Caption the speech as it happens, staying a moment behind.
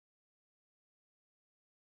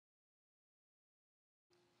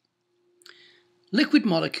Liquid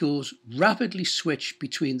molecules rapidly switch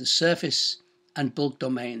between the surface and bulk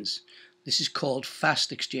domains. This is called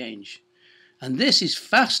fast exchange. And this is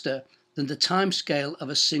faster than the timescale of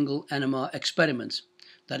a single NMR experiment.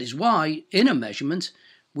 That is why, in a measurement,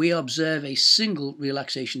 we observe a single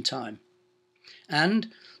relaxation time.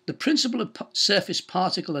 And the principle of surface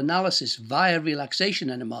particle analysis via relaxation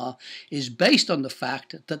NMR is based on the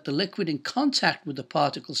fact that the liquid in contact with the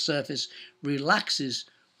particle surface relaxes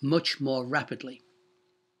much more rapidly.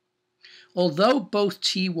 Although both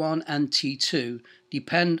T1 and T2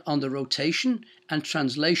 depend on the rotation and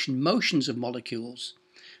translation motions of molecules,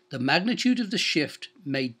 the magnitude of the shift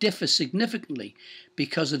may differ significantly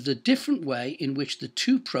because of the different way in which the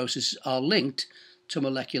two processes are linked to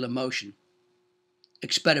molecular motion.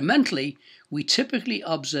 Experimentally, we typically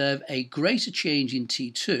observe a greater change in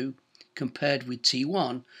T2 compared with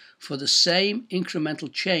T1 for the same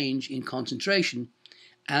incremental change in concentration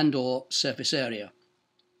and/or surface area.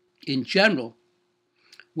 In general,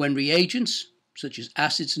 when reagents, such as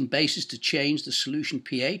acids and bases to change the solution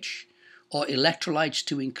pH, or electrolytes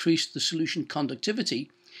to increase the solution conductivity,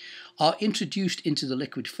 are introduced into the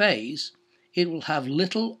liquid phase, it will have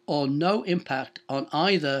little or no impact on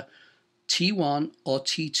either T1 or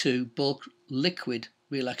T2 bulk liquid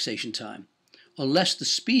relaxation time, unless the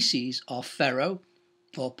species are ferro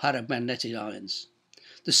or paramagnetic ions.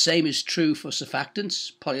 The same is true for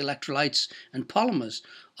surfactants, polyelectrolytes, and polymers,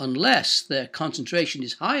 unless their concentration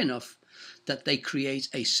is high enough that they create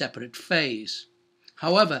a separate phase.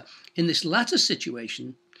 However, in this latter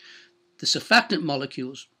situation, the surfactant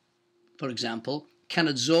molecules, for example, can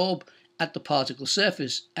adsorb at the particle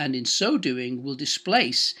surface and in so doing will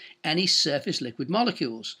displace any surface liquid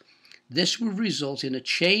molecules. This will result in a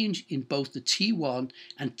change in both the T1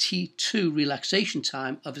 and T2 relaxation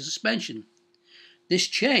time of a suspension. This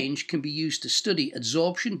change can be used to study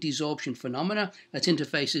adsorption-desorption phenomena at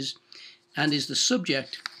interfaces and is the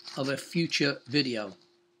subject of a future video.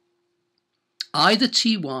 Either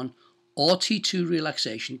T1 or T2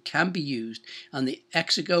 relaxation can be used, and the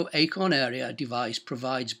Exego Acorn area device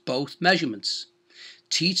provides both measurements.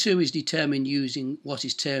 T2 is determined using what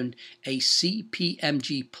is termed a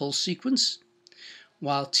CPMG pulse sequence,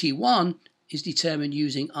 while T1 is determined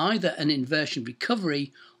using either an inversion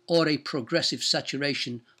recovery or a progressive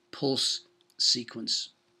saturation pulse sequence.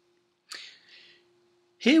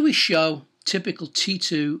 Here we show typical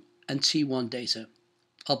T2 and T1 data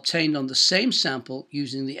obtained on the same sample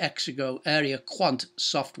using the Exego Area Quant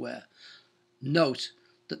software. Note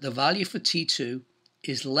that the value for T2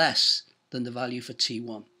 is less than the value for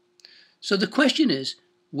T1. So the question is,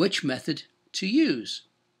 which method to use?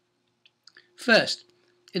 First,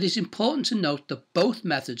 it is important to note that both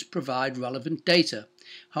methods provide relevant data.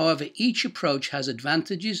 However, each approach has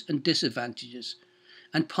advantages and disadvantages,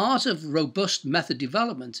 and part of robust method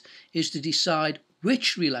development is to decide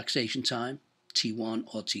which relaxation time, T1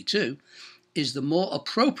 or T2, is the more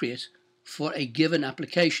appropriate for a given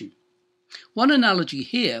application. One analogy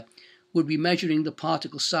here would be measuring the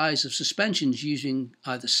particle size of suspensions using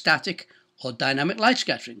either static or dynamic light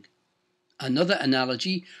scattering. Another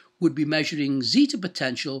analogy would be measuring zeta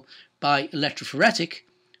potential by electrophoretic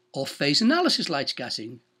or phase analysis light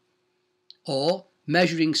scattering, or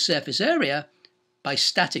measuring surface area by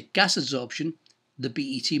static gas adsorption, the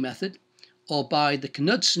BET method, or by the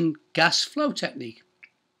Knudsen gas flow technique.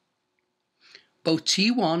 Both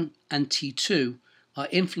T1 and T2 are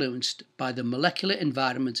influenced by the molecular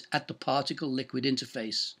environment at the particle-liquid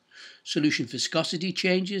interface. Solution viscosity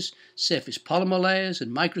changes, surface polymer layers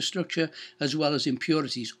and microstructure, as well as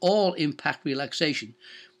impurities, all impact relaxation,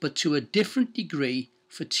 but to a different degree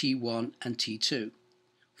for T1 and T2.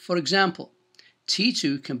 For example,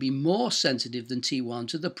 T2 can be more sensitive than T1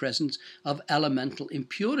 to the presence of elemental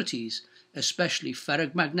impurities, especially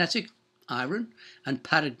ferromagnetic, iron, and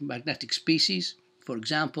paramagnetic species, for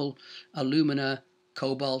example, alumina,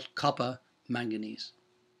 cobalt, copper, manganese.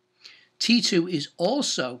 T2 is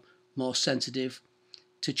also more sensitive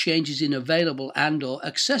to changes in available and/or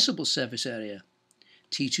accessible surface area.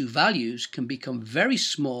 T2 values can become very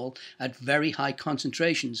small at very high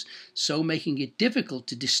concentrations, so making it difficult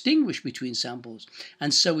to distinguish between samples,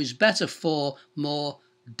 and so is better for more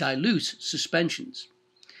dilute suspensions.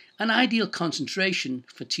 An ideal concentration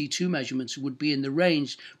for T2 measurements would be in the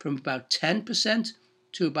range from about 10%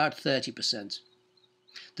 to about 30%.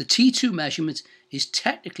 The T2 measurement is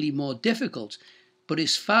technically more difficult, but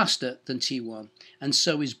is faster than T1, and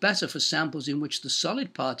so is better for samples in which the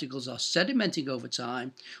solid particles are sedimenting over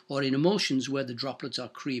time or in emulsions where the droplets are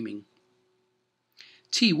creaming.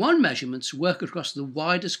 T1 measurements work across the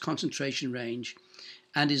widest concentration range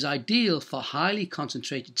and is ideal for highly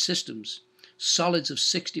concentrated systems, solids of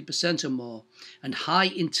 60% or more, and high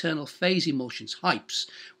internal phase emotions, hypes,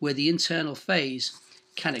 where the internal phase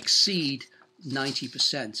can exceed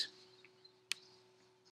 90%.